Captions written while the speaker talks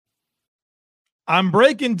I'm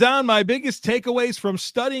breaking down my biggest takeaways from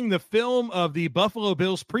studying the film of the Buffalo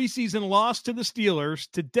Bills preseason loss to the Steelers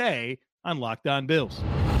today on Locked On Bills.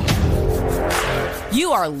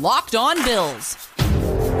 You are Locked On Bills,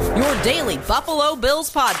 your daily Buffalo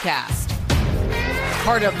Bills podcast.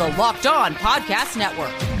 Part of the Locked On Podcast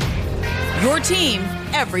Network, your team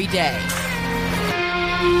every day.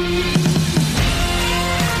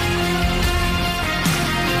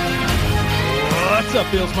 What's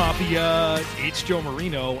up, Bills Mafia? It's Joe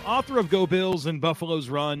Marino, author of Go Bills and Buffalo's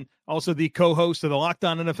Run, also the co-host of the Locked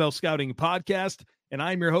On NFL Scouting podcast, and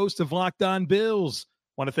I'm your host of Locked On Bills.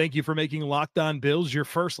 Want to thank you for making Locked On Bills your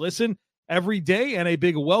first listen every day, and a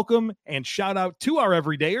big welcome and shout out to our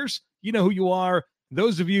everydayers. You know who you are.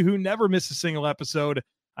 Those of you who never miss a single episode,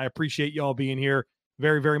 I appreciate you all being here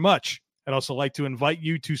very, very much. I'd also like to invite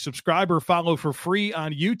you to subscribe or follow for free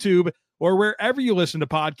on YouTube or wherever you listen to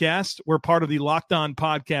podcasts. We're part of the Locked On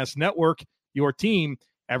Podcast Network, your team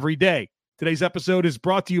every day. Today's episode is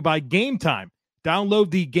brought to you by Game Time.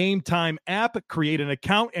 Download the Game Time app, create an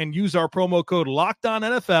account, and use our promo code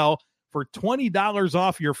LOCKEDONNFL for $20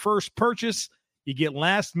 off your first purchase. You get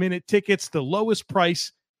last-minute tickets, the lowest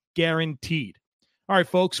price guaranteed. All right,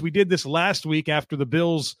 folks, we did this last week after the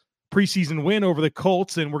Bills' preseason win over the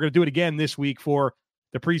Colts, and we're going to do it again this week for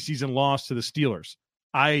the preseason loss to the Steelers.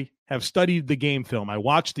 I have studied the game film. I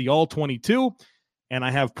watched the All-22, and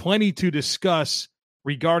I have plenty to discuss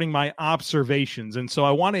regarding my observations. And so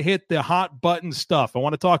I want to hit the hot button stuff. I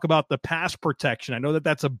want to talk about the pass protection. I know that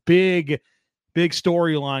that's a big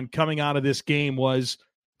storyline coming out of this game, was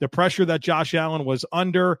the pressure that Josh Allen was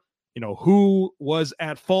under. You know, who was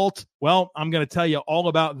at fault? Well, I'm going to tell you all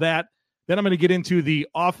about that. Then I'm going to get into the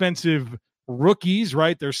offensive rookies,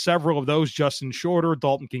 right? There's several of those: Justin Shorter,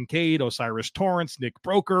 Dalton Kincaid, Osiris Torrance, Nick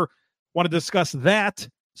Broker. Want to discuss that,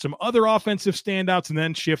 some other offensive standouts, and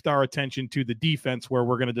then shift our attention to the defense, where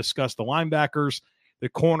we're going to discuss the linebackers, the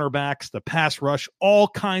cornerbacks, the pass rush, all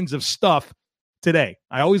kinds of stuff today.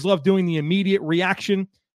 I always love doing the immediate reaction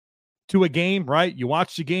to a game, right? You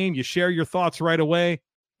watch the game, you share your thoughts right away,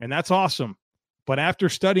 and that's awesome. But after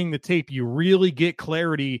studying the tape, you really get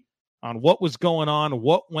clarity on what was going on,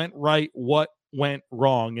 what went right, what went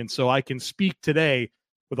wrong. And so I can speak today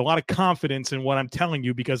with a lot of confidence in what I'm telling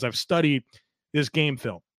you because I've studied this game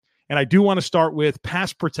film. And I do want to start with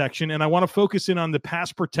pass protection, and I want to focus in on the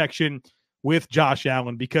pass protection with Josh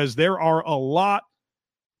Allen, because there are a lot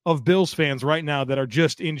of Bills fans right now that are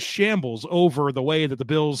just in shambles over the way that the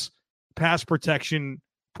Bills pass protection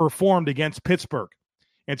performed against Pittsburgh.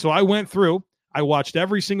 And so I went through, I watched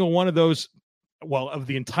every single one of those, well, of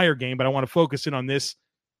the entire game, but I want to focus in on this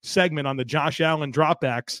segment on the Josh Allen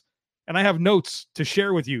dropbacks. And I have notes to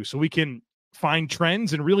share with you so we can find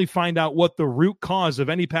trends and really find out what the root cause of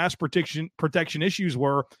any pass protection issues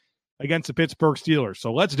were against the Pittsburgh Steelers.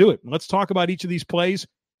 So let's do it. Let's talk about each of these plays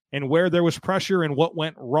and where there was pressure and what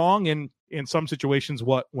went wrong, and in some situations,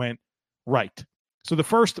 what went right. So the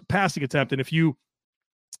first passing attempt, and if you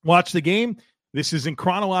watch the game, this is in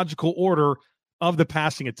chronological order of the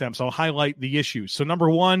passing attempts. I'll highlight the issues. So number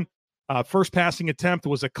one, first passing attempt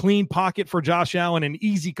was a clean pocket for Josh Allen, an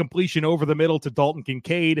easy completion over the middle to Dalton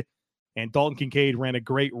Kincaid. And Dalton Kincaid ran a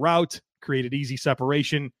great route, created easy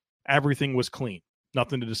separation. Everything was clean.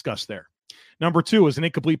 Nothing to discuss there. Number two is an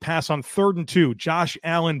incomplete pass on 3rd and 2. Josh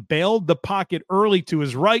Allen bailed the pocket early to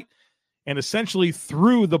his right and essentially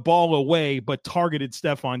threw the ball away, but targeted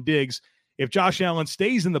Stephon Diggs. If Josh Allen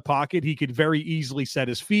stays in the pocket, he could very easily set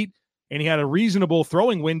his feet, and he had a reasonable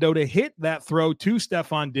throwing window to hit that throw to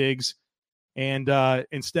Stephon Diggs. And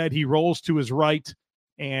instead, he rolls to his right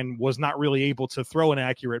and was not really able to throw an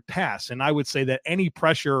accurate pass. And I would say that any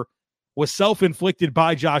pressure was self-inflicted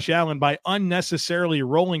by Josh Allen by unnecessarily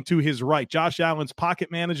rolling to his right. Josh Allen's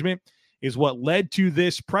pocket management is what led to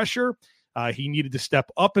this pressure. He needed to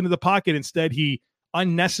step up into the pocket. Instead, he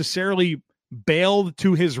unnecessarily bailed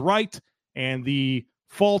to his right, and the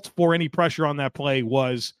fault for any pressure on that play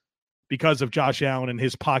was because of Josh Allen and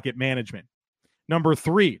his pocket management. Number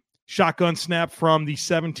three, shotgun snap from the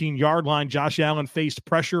 17-yard line. Josh Allen faced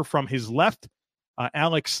pressure from his left.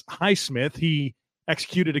 Alex Highsmith, he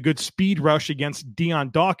executed a good speed rush against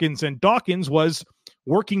Deion Dawkins, and Dawkins was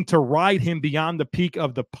working to ride him beyond the peak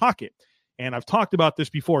of the pocket. And I've talked about this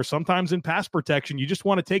before. Sometimes in pass protection, you just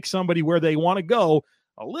want to take somebody where they want to go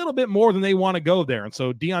a little bit more than they want to go there. And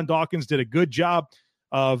so Deion Dawkins did a good job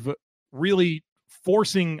of really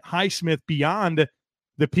forcing Highsmith beyond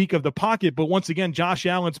the peak of the pocket. But once again, Josh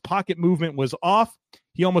Allen's pocket movement was off.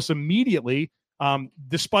 He almost immediately,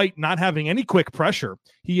 despite not having any quick pressure,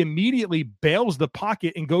 he immediately bails the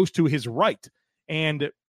pocket and goes to his right.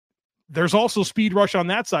 And there's also speed rush on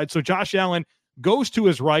that side. So Josh Allen goes to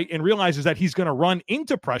his right and realizes that he's going to run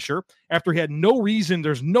into pressure after he had no reason.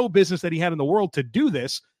 There's no business that he had in the world to do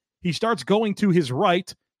this. He starts going to his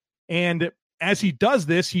right, and as he does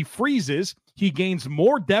this, he freezes. He gains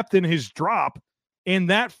more depth in his drop, and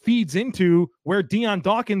that feeds into where Deion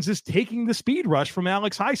Dawkins is taking the speed rush from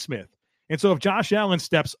Alex Highsmith. And so if Josh Allen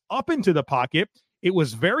steps up into the pocket, it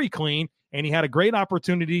was very clean, and he had a great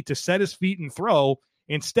opportunity to set his feet and throw.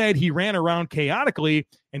 Instead, he ran around chaotically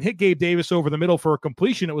and hit Gabe Davis over the middle for a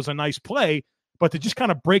completion. It was a nice play, but to just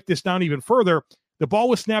kind of break this down even further, the ball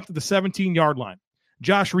was snapped at the 17-yard line.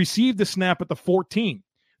 Josh received the snap at the 14.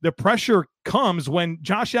 The pressure comes when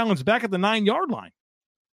Josh Allen's back at the 9-yard line.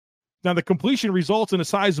 Now, the completion results in a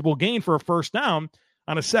sizable gain for a first down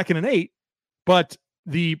on a 2nd and 8, but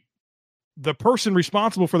the person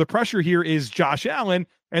responsible for the pressure here is Josh Allen,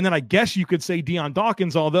 and then I guess you could say Deion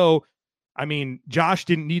Dawkins, although, I mean, Josh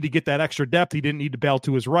didn't need to get that extra depth. He didn't need to bail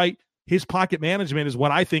to his right. His pocket management is what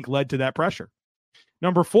I think led to that pressure.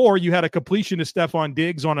 Number 4, you had a completion to Stephon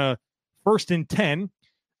Diggs on a 1st and 10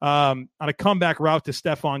 on a comeback route to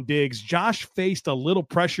Stephon Diggs. Josh faced a little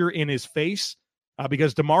pressure in his face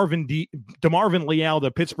because DeMarvin Leal,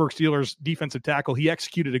 the Pittsburgh Steelers defensive tackle, he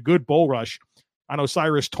executed a good bull rush on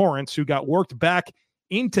Osiris Torrance, who got worked back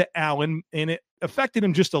into Allen, and it affected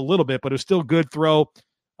him just a little bit, but it was still a good throw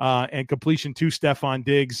and completion to Stephon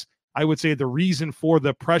Diggs. I would say the reason for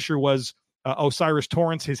the pressure was Osiris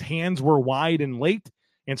Torrance. His hands were wide and late,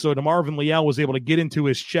 and so DeMarvin Leal was able to get into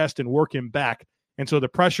his chest and work him back. And so the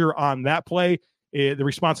pressure on that play, the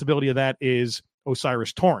responsibility of that is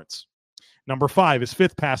Osiris Torrance. Number 5, his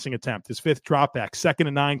 5th passing attempt, his 5th drop back, 2nd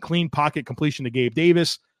and 9, clean pocket completion to Gabe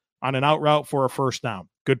Davis on an out route for a first down.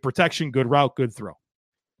 Good protection, good route, good throw.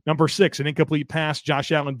 Number 6, an incomplete pass.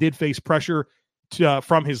 Josh Allen did face pressure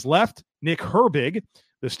from his left. Nick Herbig,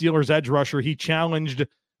 the Steelers edge rusher, he challenged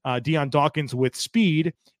Deion Dawkins with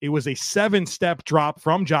speed. It was a 7-step drop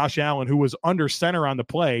from Josh Allen, who was under center on the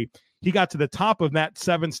play. He got to the top of that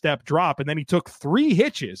 7-step drop, and then he took 3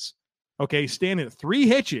 hitches, standing at 3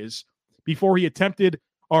 hitches before he attempted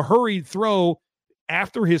a hurried throw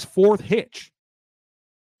after his 4th hitch.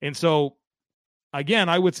 And so, again,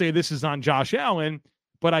 I would say this is on Josh Allen,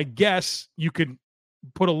 but I guess you could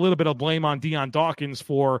put a little bit of blame on Deion Dawkins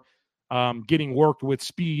for getting worked with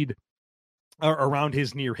speed around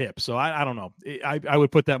his near hip. So I don't know. I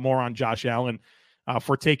would put that more on Josh Allen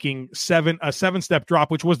for taking a 7-step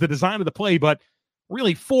drop, which was the design of the play, but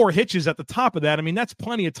really 4 hitches at the top of that. I mean, that's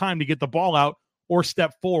plenty of time to get the ball out or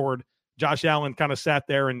step forward. Josh Allen kind of sat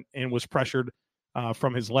there and was pressured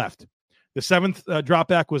from his left. The 7th drop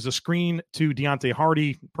back was a screen to Deontay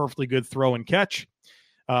Hardy. Perfectly good throw and catch.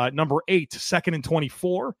 Number 8, 2nd and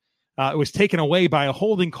 24. It was taken away by a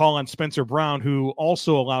holding call on Spencer Brown, who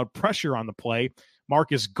also allowed pressure on the play.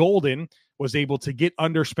 Marcus Golden was able to get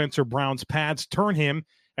under Spencer Brown's pads, turn him,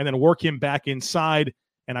 and then work him back inside.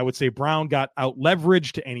 And I would say Brown got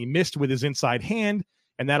out-leveraged, and he missed with his inside hand,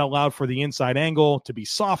 and that allowed for the inside angle to be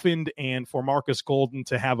softened and for Marcus Golden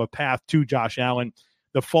to have a path to Josh Allen.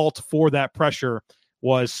 The fault for that pressure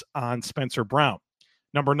was on Spencer Brown.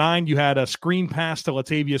 Number 9, you had a screen pass to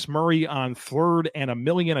Latavius Murray on 3rd and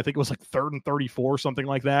 1,000,000. I think it was like 3rd and 34, something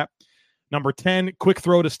like that. Number 10, quick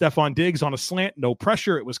throw to Stephon Diggs on a slant. No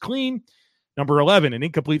pressure. It was clean. Number 11, an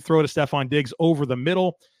incomplete throw to Stephon Diggs over the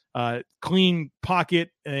middle. Clean pocket,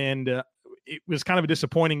 and it was kind of a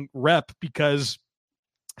disappointing rep because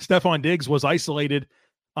Stephon Diggs was isolated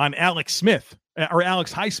on Alex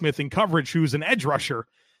Highsmith in coverage, who's an edge rusher.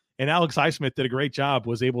 And Alex Highsmith did a great job,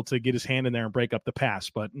 was able to get his hand in there and break up the pass,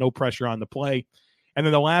 but no pressure on the play. And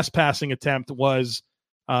then the last passing attempt was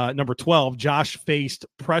number 12. Josh faced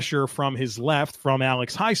pressure from his left from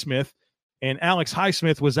Alex Highsmith, and Alex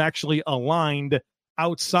Highsmith was actually aligned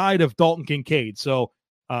outside of Dalton Kincaid. So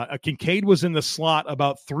Kincaid was in the slot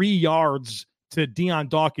about 3 yards to Deion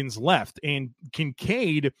Dawkins' left, and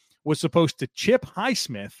Kincaid was supposed to chip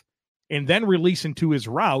Highsmith and then release into his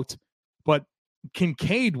route, but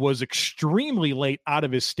Kincaid was extremely late out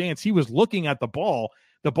of his stance. He was looking at the ball.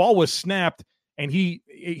 The ball was snapped, and he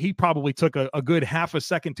probably took a good half a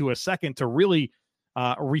second to a second to really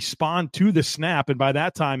respond to the snap. And by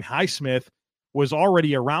that time, Highsmith was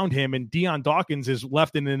already around him, and Deion Dawkins is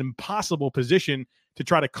left in an impossible position to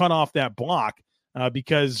try to cut off that block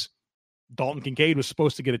because Dalton Kincaid was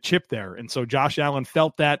supposed to get a chip there. And so Josh Allen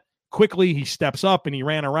felt that quickly. He steps up and he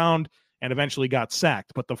ran around and eventually got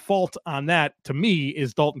sacked. But the fault on that, to me,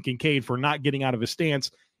 is Dalton Kincaid for not getting out of his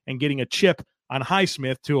stance and getting a chip on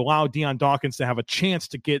Highsmith to allow Deion Dawkins to have a chance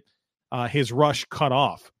to get his rush cut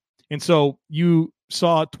off. And so you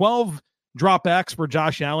saw 12 dropbacks for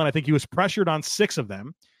Josh Allen. I think he was pressured on 6 of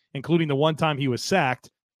them. including the one time he was sacked.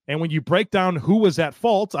 And when you break down who was at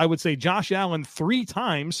fault, I would say Josh Allen 3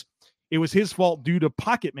 times it was his fault due to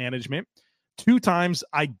pocket management. 2 times,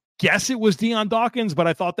 I guess it was Deion Dawkins, but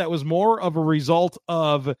I thought that was more of a result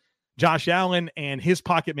of Josh Allen and his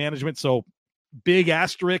pocket management. So big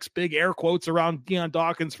asterisks, big air quotes around Deion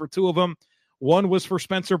Dawkins for 2 of them. 1 was for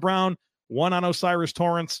Spencer Brown, 1 on Osiris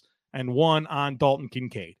Torrance, and 1 on Dalton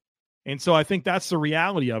Kincaid. And so I think that's the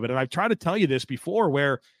reality of it. And I've tried to tell you this before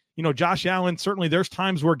where, Josh Allen, certainly there's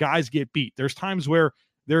times where guys get beat. There's times where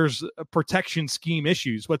there's protection scheme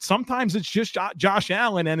issues, but sometimes it's just Josh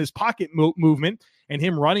Allen and his pocket movement and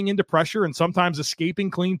him running into pressure and sometimes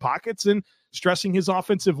escaping clean pockets and stressing his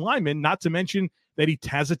offensive linemen, not to mention that he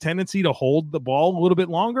has a tendency to hold the ball a little bit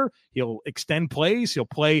longer. He'll extend plays. He'll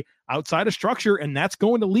play outside of structure, and that's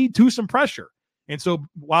going to lead to some pressure. And so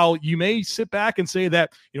while you may sit back and say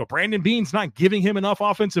that, Brandon Beane's not giving him enough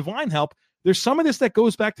offensive line help, there's some of this that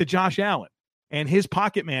goes back to Josh Allen and his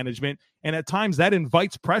pocket management. And at times that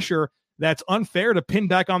invites pressure that's unfair to pin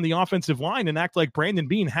back on the offensive line and act like Brandon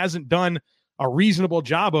Beane hasn't done a reasonable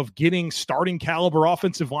job of getting starting caliber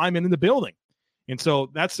offensive linemen in the building. And so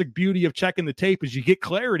that's the beauty of checking the tape is you get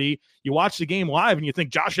clarity. You watch the game live and you think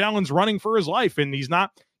Josh Allen's running for his life and he's not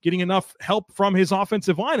getting enough help from his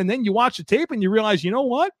offensive line. And then you watch the tape and you realize, you know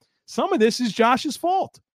what? Some of this is Josh's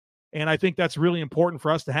fault. And I think that's really important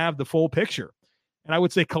for us to have the full picture. And I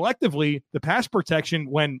would say collectively, the pass protection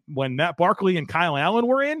when Matt Barkley and Kyle Allen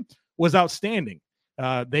were in was outstanding.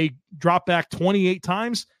 They dropped back 28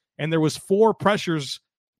 times, and there was 4 pressures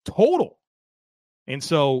total. And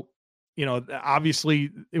so, obviously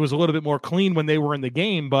it was a little bit more clean when they were in the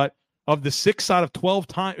game, but of the 6 out of 12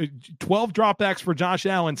 dropbacks for Josh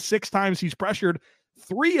Allen, 6 times he's pressured.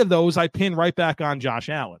 3 of those I pin right back on Josh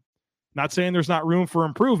Allen. Not saying there's not room for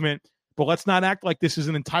improvement, but let's not act like this is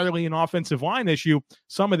an entirely an offensive line issue.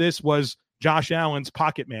 Some of this was Josh Allen's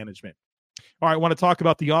pocket management. All right, I want to talk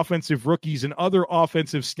about the offensive rookies and other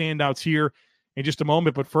offensive standouts here in just a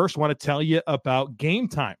moment. But first, I want to tell you about Game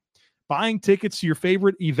Time. Buying tickets to your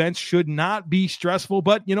favorite events should not be stressful,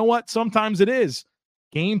 but you know what? Sometimes it is.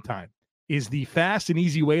 Game Time is the fast and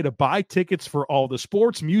easy way to buy tickets for all the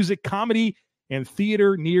sports, music, comedy, and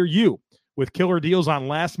theater near you. With killer deals on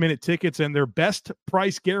last-minute tickets and their best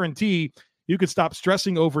price guarantee, you can stop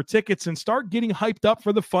stressing over tickets and start getting hyped up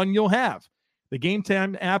for the fun you'll have. The Game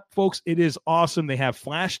Time app, folks, it is awesome. They have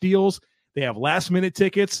flash deals. They have last-minute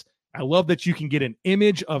tickets. I love that you can get an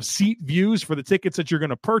image of seat views for the tickets that you're going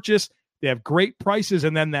to purchase. They have great prices,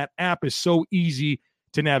 and then that app is so easy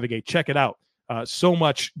to navigate. Check it out. So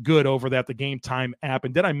much good over that, the Game Time app.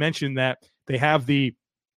 And did I mention that they have the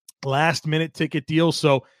last-minute ticket deal?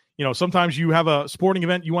 So, sometimes you have a sporting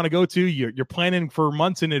event you want to go to, you're planning for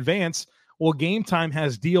months in advance. Well, Game Time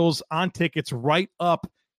has deals on tickets right up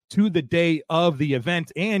to the day of the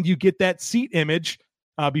event, and you get that seat image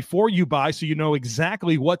before you buy, so you know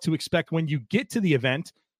exactly what to expect when you get to the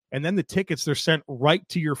event. And then the tickets, they're sent right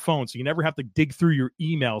to your phone, so you never have to dig through your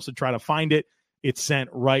emails to try to find it. It's sent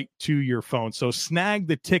right to your phone. So snag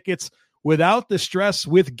the tickets without the stress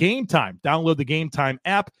with Game Time. Download the Game Time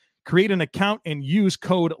app. Create an account and use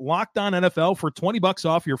code LOCKEDONNFL for $20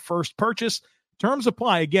 off your first purchase. Terms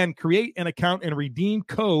apply. Again, create an account and redeem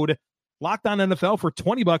code LOCKEDONNFL for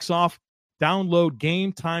 $20 off. Download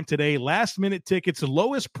Game Time today. Last-minute tickets,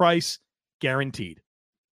 lowest price guaranteed.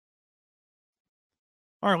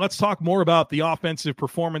 All right, let's talk more about the offensive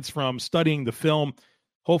performance from studying the film.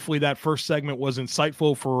 Hopefully that first segment was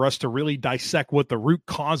insightful for us to really dissect what the root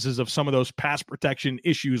causes of some of those pass protection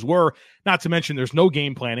issues were. Not to mention there's no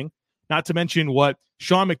game planning. Not to mention what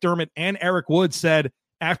Sean McDermott and Eric Wood said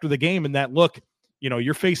after the game, and that, look,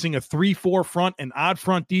 you're facing a 3-4 front and odd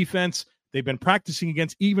front defense. They've been practicing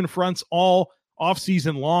against even fronts all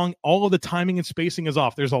offseason long. All of the timing and spacing is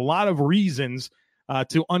off. There's a lot of reasons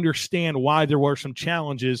to understand why there were some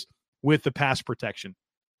challenges with the pass protection.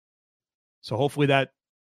 So hopefully that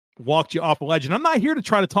walked you off a ledge. And I'm not here to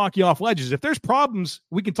try to talk you off ledges. If there's problems,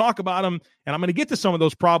 we can talk about them. And I'm going to get to some of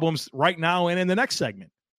those problems right now and in the next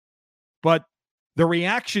segment. But the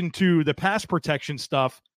reaction to the pass protection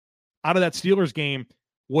stuff out of that Steelers game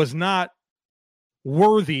was not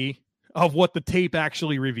worthy of what the tape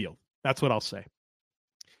actually revealed. That's what I'll say.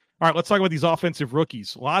 All right, let's talk about these offensive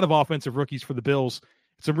rookies. A lot of offensive rookies for the Bills.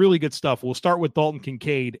 Some really good stuff. We'll start with Dalton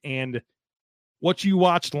Kincaid. And what you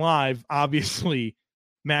watched live, obviously,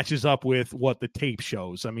 matches up with what the tape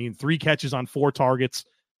shows. I mean, 3 catches on 4 targets.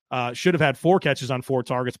 Should have had 4 catches on 4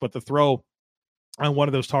 targets, but the throw on one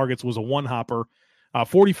of those targets was a one-hopper.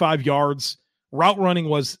 45 yards. Route running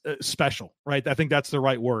was special, right? I think that's the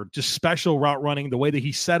right word. Just special route running. The way that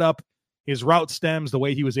he set up his route stems, the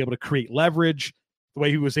way he was able to create leverage, the way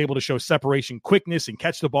he was able to show separation quickness and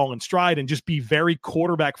catch the ball in stride and just be very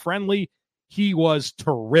quarterback friendly. He was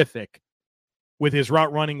terrific with his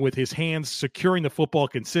route running, with his hands, securing the football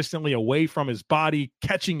consistently away from his body,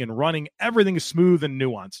 catching and running. Everything is smooth and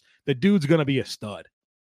nuanced. The dude's going to be a stud.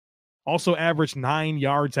 Also averaged 9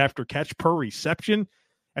 yards after catch per reception.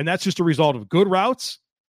 And that's just a result of good routes,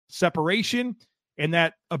 separation, and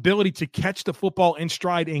that ability to catch the football in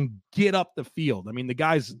stride and get up the field. I mean, he's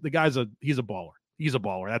a baller. He's a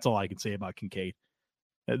baller. That's all I can say about Kincaid.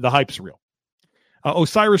 The hype's real.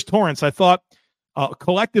 Osiris Torrance, I thought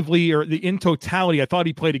collectively or in totality, I thought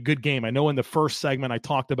he played a good game. I know in the first segment I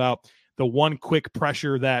talked about the one quick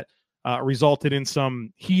pressure that resulted in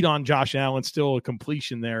some heat on Josh Allen, still a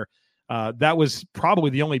completion there. That was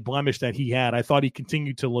probably the only blemish that he had. I thought he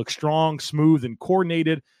continued to look strong, smooth, and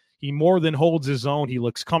coordinated. He more than holds his own. He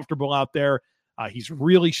looks comfortable out there. He's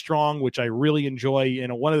really strong, which I really enjoy.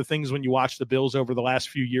 And one of the things when you watch the Bills over the last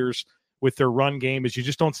few years with their run game is you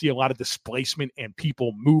just don't see a lot of displacement and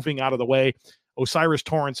people moving out of the way. Osiris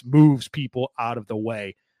Torrance moves people out of the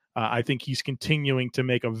way. I think he's continuing to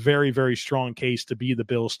make a very, very strong case to be the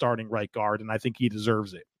Bills' starting right guard, and I think he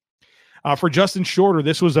deserves it. For Justin Shorter,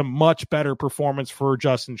 this was a much better performance for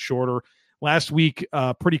Justin Shorter. Last week,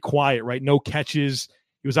 pretty quiet, right? No catches.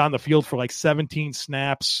 He was on the field for like 17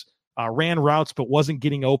 snaps, ran routes, but wasn't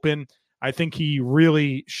getting open. I think he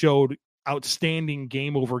really showed outstanding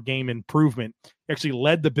game-over-game improvement. He actually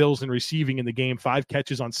led the Bills in receiving in the game, 5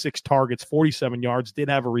 catches on 6 targets, 47 yards, did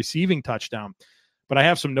have a receiving touchdown. But I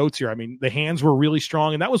have some notes here. I mean, the hands were really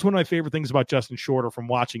strong, and that was one of my favorite things about Justin Shorter from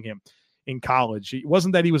watching him in college. It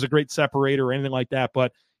wasn't that he was a great separator or anything like that,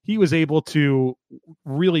 but he was able to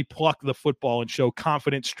really pluck the football and show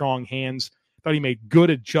confident, strong hands. I thought he made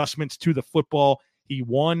good adjustments to the football. He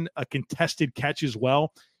won a contested catch as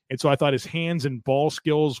well. And so I thought his hands and ball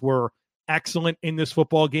skills were excellent in this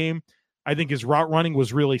football game. I think his route running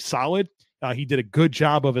was really solid. He did a good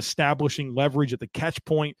job of establishing leverage at the catch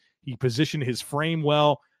point. He positioned his frame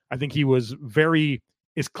well. I think he was very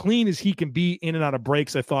as clean as he can be in and out of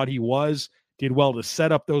breaks. I thought he was. Did well to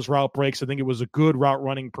set up those route breaks. I think it was a good route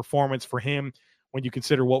running performance for him when you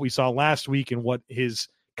consider what we saw last week and what his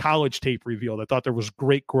college tape revealed. I thought there was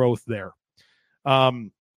great growth there.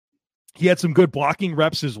 He had some good blocking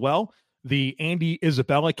reps as well. The Andy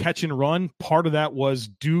Isabella catch and run, part of that was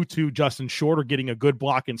due to Justin Shorter getting a good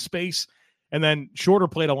block in space. And then Shorter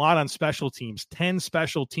played a lot on special teams, 10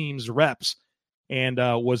 special teams reps, and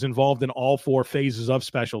was involved in all 4 phases of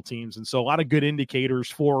special teams. And so a lot of good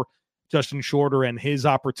indicators for Justin Shorter and his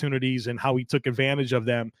opportunities and how he took advantage of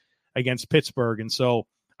them against Pittsburgh. And so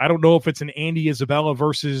I don't know if it's an Andy Isabella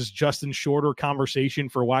versus Justin Shorter conversation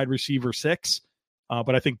for wide receiver 6,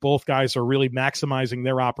 but I think both guys are really maximizing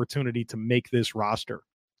their opportunity to make this roster.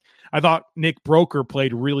 I thought Nick Broker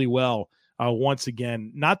played really well once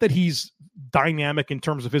again. Not that he's dynamic in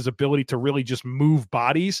terms of his ability to really just move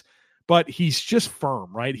bodies, but he's just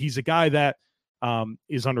firm, right? He's a guy that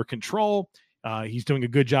is under control. He's doing a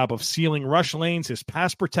good job of sealing rush lanes. His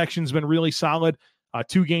pass protection's been really solid.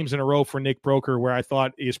 2 games in a row for Nick Broker where I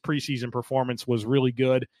thought his preseason performance was really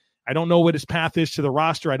good. I don't know what his path is to the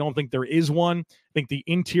roster. I don't think there is one. I think the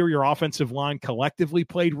interior offensive line collectively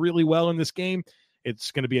played really well in this game.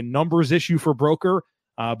 It's going to be a numbers issue for Broker,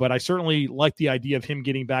 but I certainly like the idea of him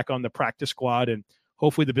getting back on the practice squad, and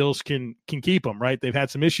hopefully the Bills can keep him, right? They've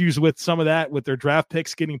had some issues with some of that, with their draft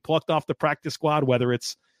picks getting plucked off the practice squad, whether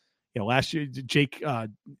it's, last year, Jake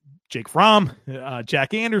Fromm,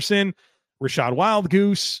 Jack Anderson, Rashad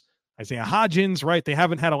Wildgoose, Isaiah Hodgins, right? They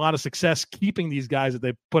haven't had a lot of success keeping these guys that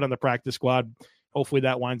they put on the practice squad. Hopefully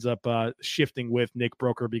that winds up shifting with Nick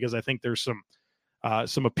Broker, because I think there's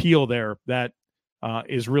some appeal there that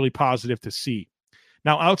is really positive to see.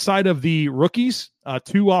 Now, outside of the rookies,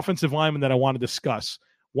 2 offensive linemen that I want to discuss,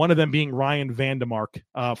 one of them being Ryan Vandemark.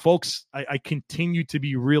 Folks, I continue to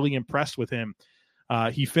be really impressed with him.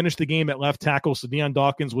 He finished the game at left tackle, so Deion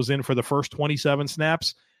Dawkins was in for the first 27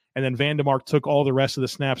 snaps, and then Vandemark took all the rest of the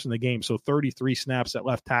snaps in the game, so 33 snaps at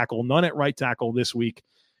left tackle, none at right tackle this week.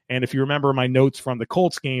 And if you remember my notes from the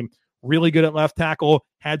Colts game, really good at left tackle,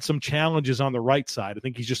 had some challenges on the right side. I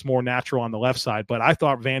think he's just more natural on the left side, but I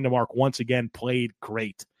thought Vandemark once again played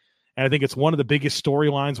great. And I think it's one of the biggest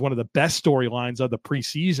storylines, one of the best storylines of the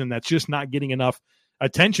preseason that's just not getting enough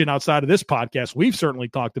attention outside of this podcast. We've certainly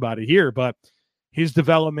talked about it here, but his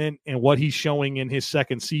development and what he's showing in his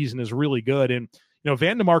second season is really good. And,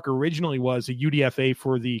 Vandemark originally was a UDFA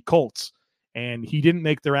for the Colts, and he didn't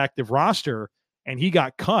make their active roster, and he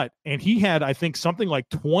got cut. And he had, I think, something like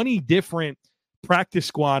 20 different practice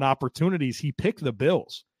squad opportunities. He picked the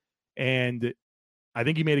Bills. And I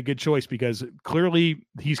think he made a good choice because clearly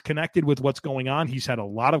he's connected with what's going on. He's had a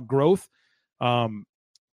lot of growth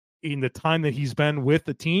in the time that he's been with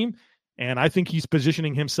the team. And I think he's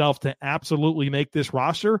positioning himself to absolutely make this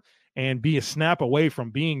roster and be a snap away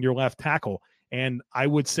from being your left tackle. And I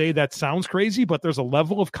would say that sounds crazy, but there's a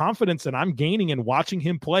level of confidence that I'm gaining in watching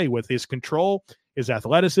him play with his control, his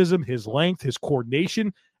athleticism, his length, his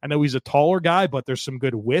coordination. I know he's a taller guy, but there's some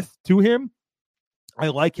good width to him. I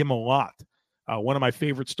like him a lot. One of my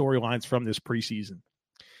favorite storylines from this preseason.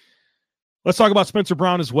 Let's talk about Spencer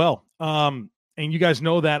Brown as well. And you guys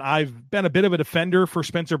know that I've been a bit of a defender for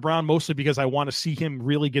Spencer Brown, mostly because I want to see him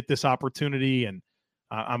really get this opportunity. And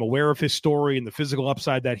I'm aware of his story and the physical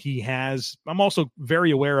upside that he has. I'm also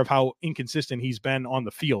very aware of how inconsistent he's been on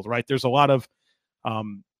the field, right? There's a lot of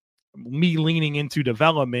me leaning into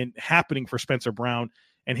development happening for Spencer Brown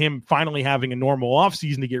and him finally having a normal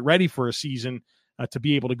offseason to get ready for a season to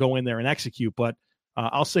be able to go in there and execute. But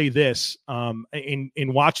I'll say this,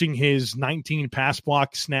 in watching his 19 pass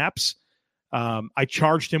block snaps, I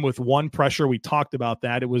charged him with one pressure. We talked about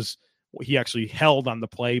that. It was, he actually held on the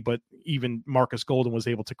play, but even Marcus Golden was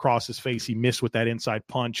able to cross his face. He missed with that inside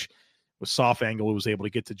punch with soft angle. He was able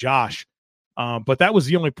to get to Josh. But that was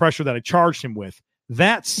the only pressure that I charged him with.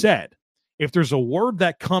 That said, if there's a word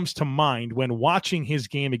that comes to mind when watching his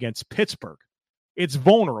game against Pittsburgh, it's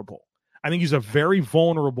vulnerable. I think he's a very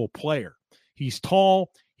vulnerable player. He's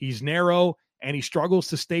tall, he's narrow, and he struggles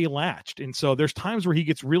to stay latched. And so there's times where he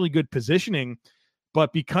gets really good positioning,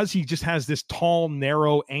 but because he just has this tall,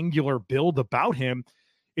 narrow, angular build about him,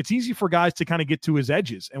 it's easy for guys to kind of get to his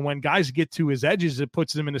edges. And when guys get to his edges, it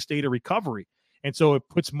puts them in a state of recovery. And so it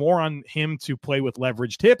puts more on him to play with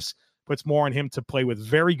leveraged hips, puts more on him to play with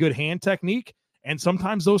very good hand technique. And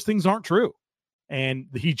sometimes those things aren't true. And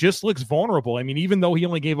he just looks vulnerable. I mean, even though he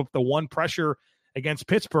only gave up the one pressure against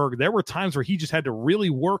Pittsburgh, there were times where he just had to really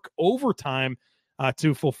work overtime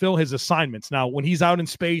to fulfill his assignments. Now, when he's out in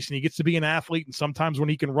space and he gets to be an athlete, and sometimes when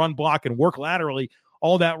he can run, block, and work laterally,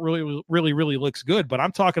 all that really looks good. But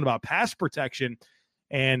I'm talking about pass protection,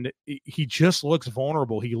 and he just looks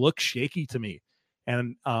vulnerable. He looks shaky to me,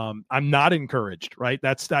 and I'm not encouraged, right?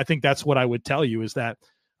 I think that's what I would tell you is that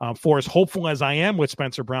for as hopeful as I am with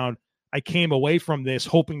Spencer Brown, I came away from this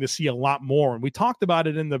hoping to see a lot more. And we talked about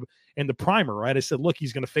it in the primer, right? I said, look,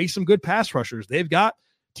 he's going to face some good pass rushers. They've got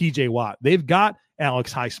TJ Watt. They've got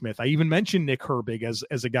Alex Highsmith. I even mentioned Nick Herbig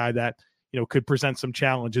as a guy that, could present some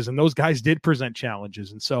challenges, and those guys did present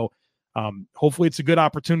challenges. And so hopefully it's a good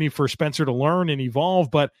opportunity for Spencer to learn and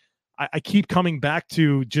evolve. But I keep coming back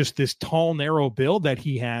to just this tall, narrow build that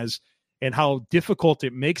he has and how difficult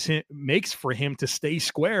it makes for him to stay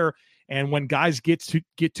square. And when guys get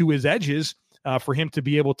to his edges, for him to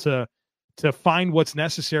be able to find what's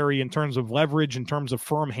necessary in terms of leverage, in terms of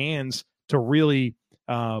firm hands to really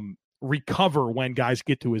recover when guys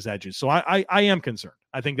get to his edges. So I am concerned.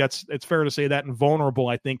 I think it's fair to say that, and vulnerable,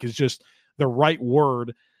 I think, is just the right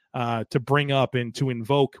word to bring up and to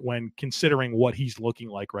invoke when considering what he's looking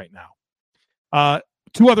like right now.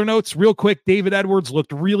 Two other notes real quick. David Edwards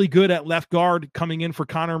looked really good at left guard coming in for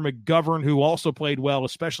Connor McGovern, who also played well,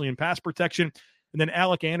 especially in pass protection. And then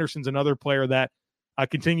Alec Anderson's another player that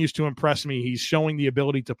continues to impress me. He's showing the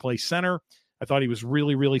ability to play center. I thought he was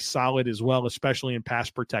really solid as well, especially in pass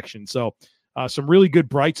protection. So some really good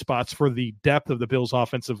bright spots for the depth of the Bills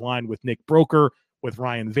offensive line with Nick Broker, with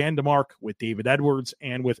Ryan Vandemark, with David Edwards,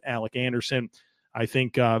 and with Alec Anderson. I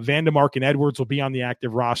think Vandemark and Edwards will be on the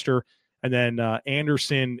active roster. And then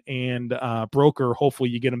Anderson and Broker,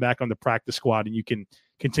 hopefully you get them back on the practice squad and you can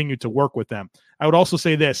continue to work with them. I would also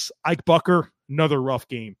say this, Ike Bucker, another rough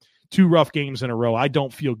game, 2 rough games in a row. I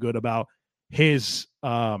don't feel good about his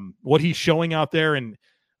what he's showing out there and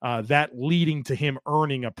that leading to him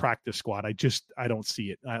earning a practice squad. I don't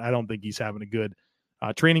see it. I don't think he's having a good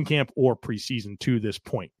training camp or preseason to this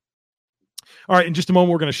point. All right, in just a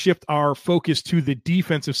moment, we're going to shift our focus to the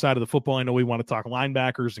defensive side of the football. I know we want to talk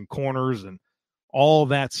linebackers and corners and all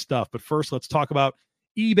that stuff. But first, let's talk about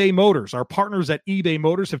eBay Motors. Our partners at eBay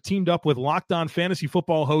Motors have teamed up with Locked On Fantasy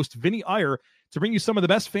Football host Vinny Iyer to bring you some of the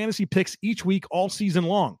best fantasy picks each week all season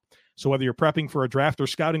long. So whether you're prepping for a draft or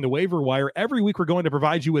scouting the waiver wire, every week we're going to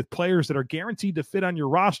provide you with players that are guaranteed to fit on your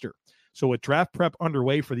roster. So with draft prep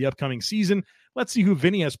underway for the upcoming season, let's see who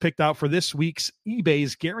Vinny has picked out for this week's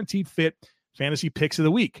eBay's Guaranteed Fit Fantasy Picks of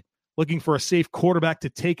the Week. Looking for a safe quarterback to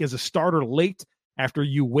take as a starter late after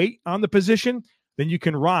you wait on the position? Then you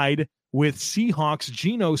can ride with Seahawks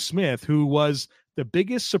Geno Smith, who was the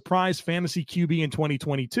biggest surprise fantasy QB in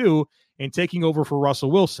 2022 and taking over for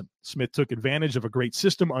Russell Wilson. Smith took advantage of a great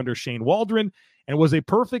system under Shane Waldron and was a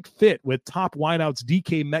perfect fit with top wideouts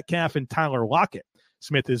DK Metcalf and Tyler Lockett.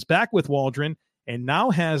 Smith is back with Waldron and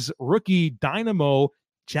now has rookie dynamo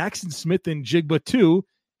Jackson Smith and Jigba too,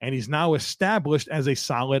 and he's now established as a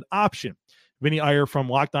solid option. Vinny Iyer from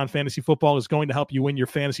Locked On Fantasy Football is going to help you win your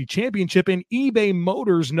fantasy championship, and eBay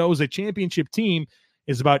Motors knows a championship team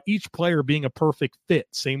is about each player being a perfect fit.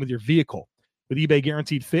 Same with your vehicle. With eBay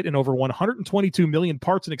Guaranteed Fit and over 122 million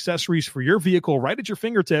parts and accessories for your vehicle right at your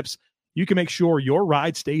fingertips, you can make sure your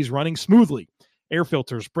ride stays running smoothly. Air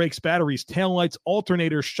filters, brakes, batteries, taillights,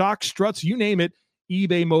 alternators, shocks, struts, you name it,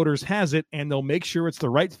 eBay Motors has it, and they'll make sure it's the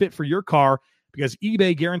right fit for your car because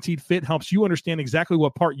eBay Guaranteed Fit helps you understand exactly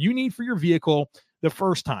what part you need for your vehicle the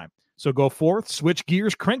first time. So go forth, switch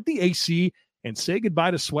gears, crank the AC, and say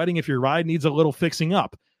goodbye to sweating if your ride needs a little fixing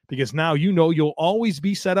up, because now you know you'll always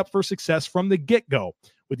be set up for success from the get-go.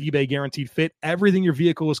 With eBay Guaranteed Fit, everything your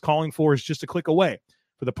vehicle is calling for is just a click away.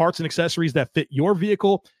 For the parts and accessories that fit your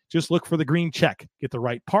vehicle, just look for the green check. Get the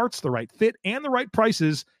right parts, the right fit, and the right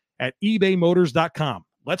prices at ebaymotors.com.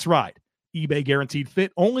 Let's ride. eBay Guaranteed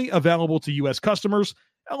Fit, only available to U.S. customers.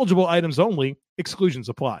 Eligible items only. Exclusions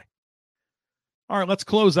apply. All right, let's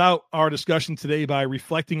close out our discussion today by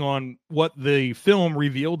reflecting on what the film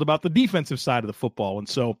revealed about the defensive side of the football. And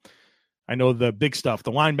so I know the big stuff,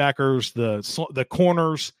 the linebackers, the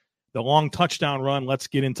corners, the long touchdown run. Let's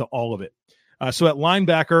get into all of it. So at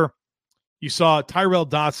linebacker, you saw Tyrell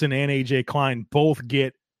Dotson and A.J. Klein both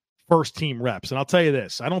get first-team reps. And I'll tell you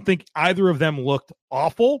this, I don't think either of them looked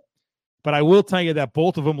awful, but I will tell you that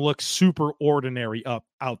both of them look super ordinary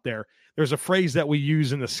out there. There's a phrase that we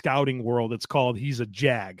use in the scouting world. It's called he's a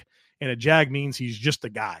jag. And a jag means he's just a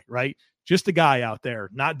guy, right? Just a guy out there,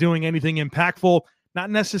 not doing anything impactful,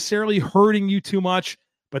 not necessarily hurting you too much,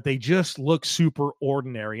 but they just look super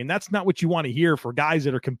ordinary. And that's not what you want to hear for guys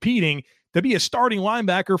that are competing to be a starting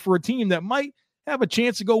linebacker for a team that might have a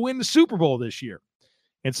chance to go win the Super Bowl this year.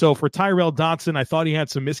 And so for Tyrell Dotson, I thought he had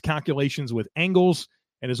some miscalculations with angles,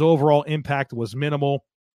 and his overall impact was minimal.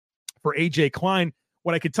 For A.J. Klein,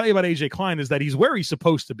 what I can tell you about A.J. Klein is that he's where he's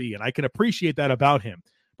supposed to be, and I can appreciate that about him.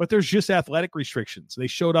 But there's just athletic restrictions. They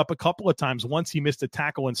showed up a couple of times. Once he missed a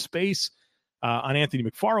tackle in space on Anthony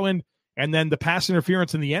McFarland, and then the pass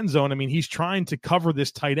interference in the end zone. I mean, he's trying to cover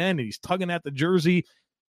this tight end, and he's tugging at the jersey,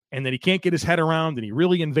 and then he can't get his head around, and he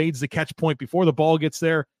really invades the catch point before the ball gets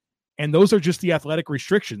there. And those are just the athletic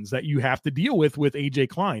restrictions that you have to deal with A.J.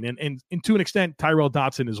 Klein, and to an extent, Tyrell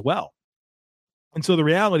Dotson as well. And so the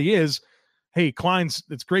reality is, hey,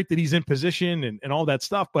 it's great that he's in position and all that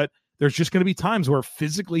stuff, but there's just going to be times where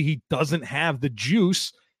physically he doesn't have the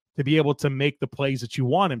juice to be able to make the plays that you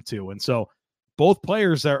want him to. And so both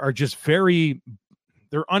players are just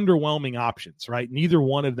they're underwhelming options, right? Neither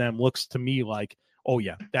one of them looks to me like, oh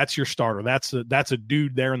yeah, that's your starter. That's a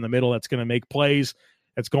dude there in the middle that's going to make plays.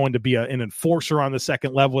 That's going to be an enforcer on the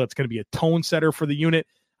second level. That's going to be a tone setter for the unit.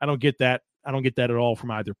 I don't get that. I don't get that at all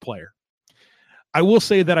from either player. I will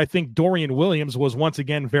say that I think Dorian Williams was once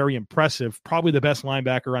again very impressive, probably the best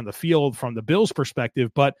linebacker on the field from the Bills'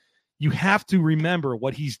 perspective, but you have to remember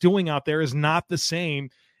what he's doing out there is not the same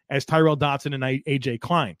as Tyrell Dotson and A.J.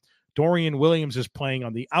 Klein. Dorian Williams is playing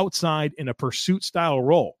on the outside in a pursuit-style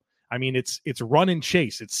role. I mean, it's run and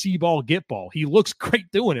chase. It's see ball, get ball. He looks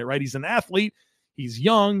great doing it, right? He's an athlete. He's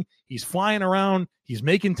young. He's flying around. He's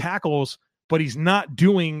making tackles, but he's not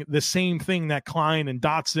doing the same thing that Klein and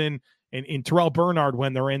Dotson and Terrell Bernard,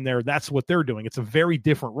 when they're in there, that's what they're doing. It's a very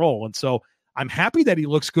different role. And so I'm happy that he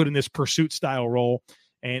looks good in this pursuit style role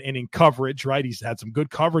and in coverage, right? He's had some good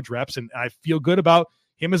coverage reps, and I feel good about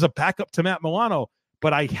him as a backup to Matt Milano,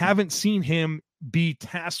 but I haven't seen him be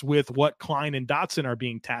tasked with what Klein and Dotson are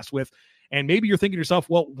being tasked with. And maybe you're thinking to yourself,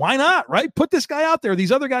 well, why not, right? Put this guy out there.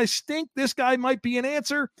 These other guys stink. This guy might be an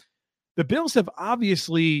answer. The Bills have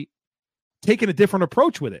obviously taken a different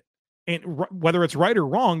approach with it. And whether it's right or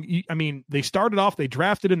wrong, I mean, they started off, they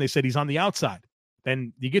drafted him, they said he's on the outside.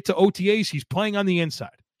 Then you get to OTAs, he's playing on the inside.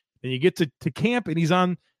 Then you get to camp, and he's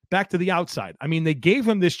on back to the outside. I mean, they gave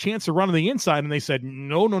him this chance to run on the inside, and they said,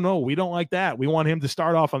 no, we don't like that. We want him to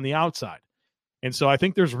start off on the outside. And so I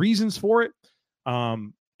think there's reasons for it.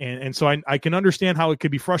 And so I can understand how it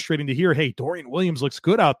could be frustrating to hear, hey, Dorian Williams looks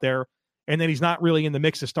good out there, and then he's not really in the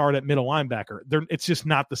mix to start at middle linebacker. It's just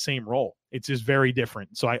not the same role. It's just very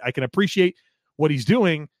different. So I can appreciate what he's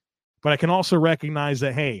doing, but I can also recognize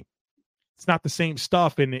that, hey, it's not the same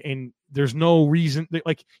stuff, and there's no reason.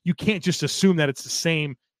 Like, you can't just assume that it's the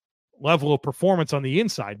same level of performance on the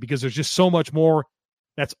inside, because there's just so much more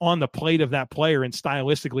that's on the plate of that player, and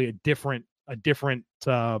stylistically a different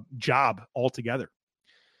job altogether.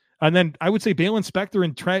 And then I would say Balen Spector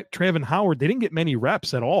and Travin Howard, they didn't get many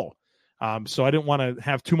reps at all. So I didn't want to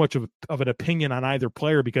have too much of an opinion on either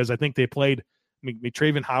player because I think they played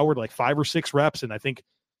Travin Howard like 5 or 6 reps, and I think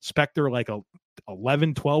Spector like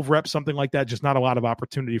 11, 12 reps, something like that. Just not a lot of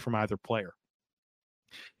opportunity from either player.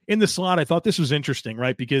 In the slot, I thought this was interesting,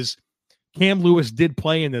 right? Because Cam Lewis did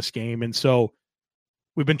play in this game, and so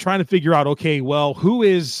we've been trying to figure out, okay, well, who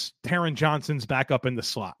is Taron Johnson's backup in the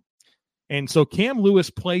slot? And so Cam Lewis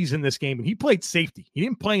plays in this game, and he played safety. He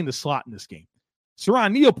didn't play in the slot in this game.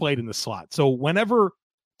 Saran Neal played in the slot. So whenever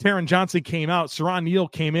Taron Johnson came out, Saran Neal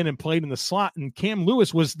came in and played in the slot, and Cam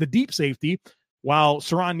Lewis was the deep safety while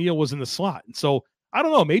Saran Neal was in the slot. And so I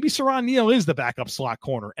don't know, maybe Saran Neal is the backup slot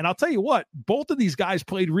corner. And I'll tell you what, both of these guys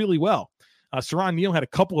played really well. Saran Neal had a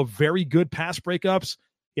couple of very good pass breakups.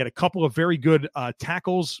 He had a couple of very good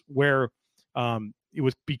tackles where it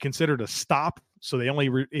would be considered a stop. So they only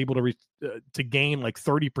were able to gain like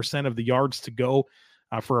 30% of the yards to go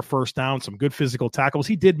for a first down. Some good physical tackles.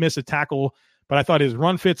 He did miss a tackle, but I thought his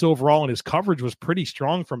run fits overall and his coverage was pretty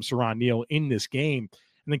strong from Saran Neal in this game.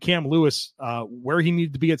 And then Cam Lewis, where he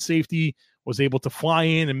needed to be at safety, was able to fly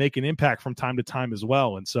in and make an impact from time to time as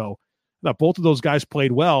well. And so I thought both of those guys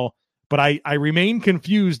played well, but I remain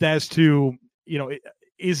confused as to,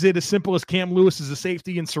 is it as simple as Cam Lewis is a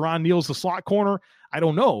safety and Saran Neal's the slot corner? I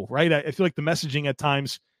don't know, right? I feel like the messaging at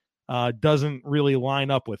times doesn't really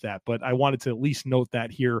line up with that, but I wanted to at least note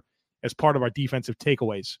that here as part of our defensive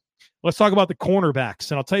takeaways. Let's talk about the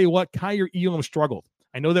cornerbacks. And I'll tell you what, Kaiir Elam struggled.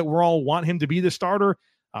 I know that we're all want him to be the starter,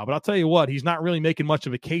 but I'll tell you what, he's not really making much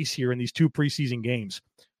of a case here in these 2 preseason games.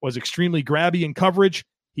 Was extremely grabby in coverage.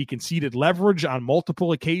 He conceded leverage on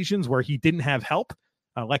multiple occasions where he didn't have help.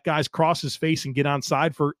 Let guys cross his face and get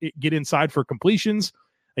inside for completions.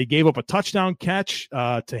 He gave up a touchdown catch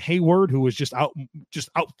to Hayward, who was just out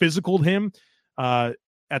physicaled him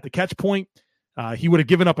at the catch point. He would have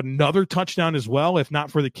given up another touchdown as well if not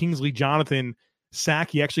for the Kingsley Jonathan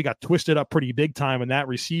sack. He actually got twisted up pretty big time, and that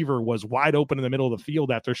receiver was wide open in the middle of the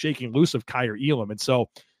field after shaking loose of Kaiir Elam. And so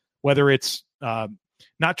whether it's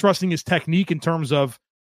not trusting his technique in terms of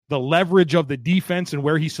the leverage of the defense and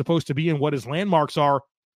where he's supposed to be and what his landmarks are,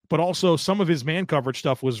 but also some of his man coverage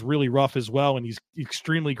stuff was really rough as well, and he's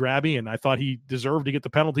extremely grabby, and I thought he deserved to get the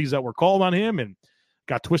penalties that were called on him and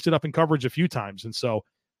got twisted up in coverage a few times, and so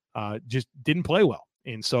just didn't play well.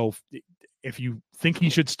 And so if you think he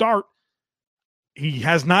should start, he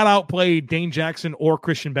has not outplayed Dane Jackson or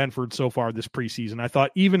Christian Benford so far this preseason. I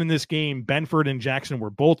thought even in this game, Benford and Jackson were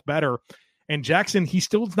both better. And Jackson, he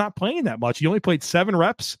still is not playing that much. He only played 7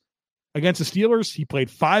 reps against the Steelers. He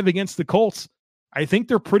played 5 against the Colts. I think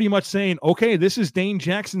they're pretty much saying, okay, this is Dane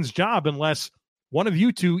Jackson's job unless one of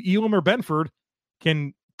you two, Elam or Benford,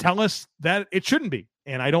 can tell us that it shouldn't be.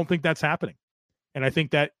 And I don't think that's happening. And I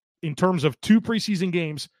think that in terms of 2 preseason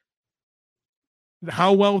games,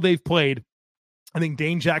 how well they've played, I think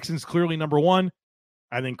Dane Jackson's clearly number 1.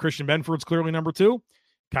 I think Christian Benford's clearly number 2.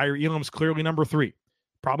 Kaiir Elam's clearly number 3.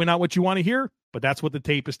 Probably not what you want to hear, but that's what the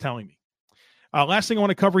tape is telling me. Last thing I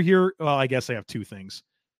want to cover here, well, I guess I have 2 things.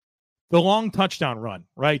 The long touchdown run,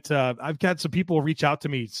 right? I've had some people reach out to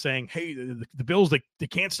me saying, hey, the Bills, they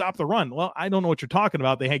can't stop the run. Well, I don't know what you're talking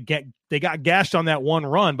about. They got gashed on that one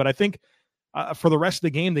run, but I think for the rest of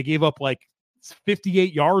the game, they gave up like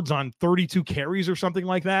 58 yards on 32 carries or something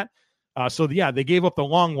like that. So they gave up the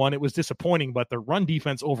long one. It was disappointing, but the run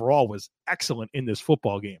defense overall was excellent in this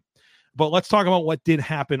football game. But let's talk about what did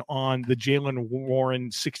happen on the Jaylen Warren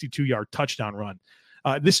 62-yard touchdown run.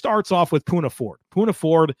 This starts off with Poona Ford. Poona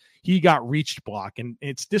Ford, he got reached block, and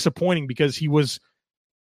it's disappointing because he was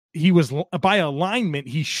by alignment,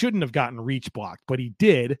 he shouldn't have gotten reach blocked, but he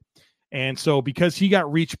did. And so because he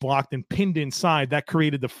got reach blocked and pinned inside, that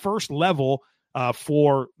created the first level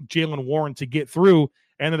for Jaylen Warren to get through.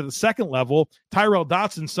 And then at the second level, Tyrel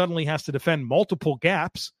Dotson suddenly has to defend multiple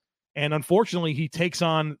gaps. And unfortunately, he takes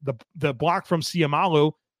on the block from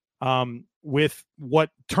Siamalu with what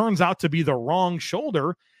turns out to be the wrong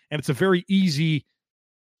shoulder. And it's a very easy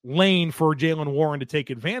lane for Jaylen Warren to take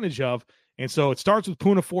advantage of. And so it starts with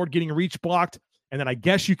Poona Ford getting reach blocked. And then I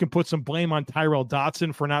guess you can put some blame on Tyrel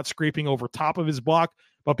Dotson for not scraping over top of his block.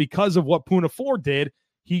 But because of what Poona Ford did,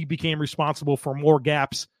 he became responsible for more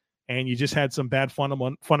gaps. And you just had some bad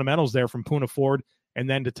fundamentals there from Poona Ford and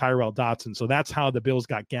then to Tyrel Dotson. So that's how the Bills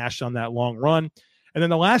got gashed on that long run. And then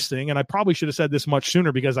the last thing, and I probably should have said this much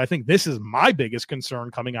sooner because I think this is my biggest concern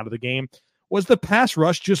coming out of the game, was the pass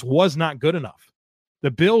rush just was not good enough.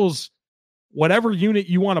 The Bills, whatever unit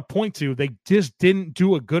you want to point to, they just didn't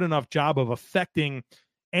do a good enough job of affecting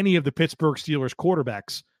any of the Pittsburgh Steelers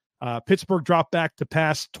quarterbacks. Pittsburgh dropped back to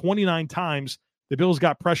pass 29 times. The Bills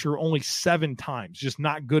got pressure only 7 times, just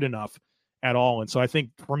not good enough at all. And so I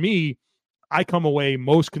think for me, I come away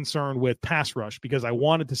most concerned with pass rush because I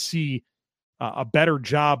wanted to see a better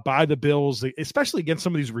job by the Bills, especially against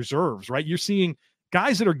some of these reserves, right? You're seeing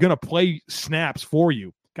guys that are going to play snaps for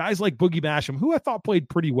you, guys like Boogie Basham, who I thought played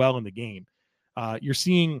pretty well in the game. You're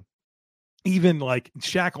seeing even like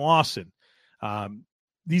Shaq Lawson.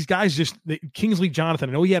 These guys Kingsley Jonathan,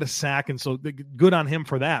 I know he had a sack, and so good on him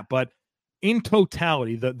for that. But in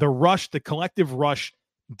totality, the rush, the collective rush,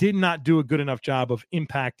 did not do a good enough job of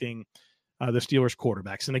impacting the Steelers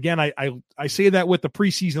quarterbacks. And again, I say that with the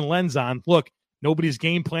preseason lens on. Look, nobody's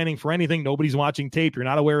game planning for anything. Nobody's watching tape. You're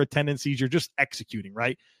not aware of tendencies. You're just executing,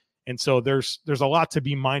 right? And so there's a lot to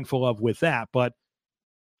be mindful of with that. But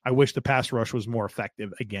I wish the pass rush was more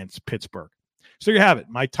effective against Pittsburgh. So you have it.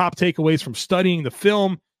 My top takeaways from studying the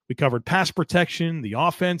film. We covered pass protection, the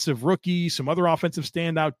offensive rookie, some other offensive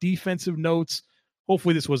standout, defensive notes.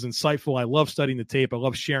 Hopefully this was insightful. I love studying the tape. I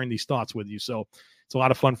love sharing these thoughts with you. So it's a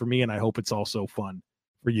lot of fun for me, and I hope it's also fun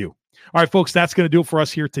for you. All right, folks, that's going to do it for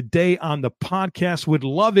us here today on the podcast. Would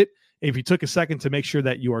love it if you took a second to make sure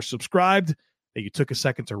that you are subscribed, that you took a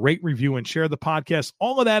second to rate, review, and share the podcast.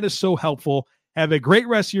 All of that is so helpful. Have a great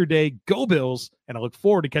rest of your day. Go Bills, and I look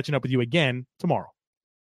forward to catching up with you again tomorrow.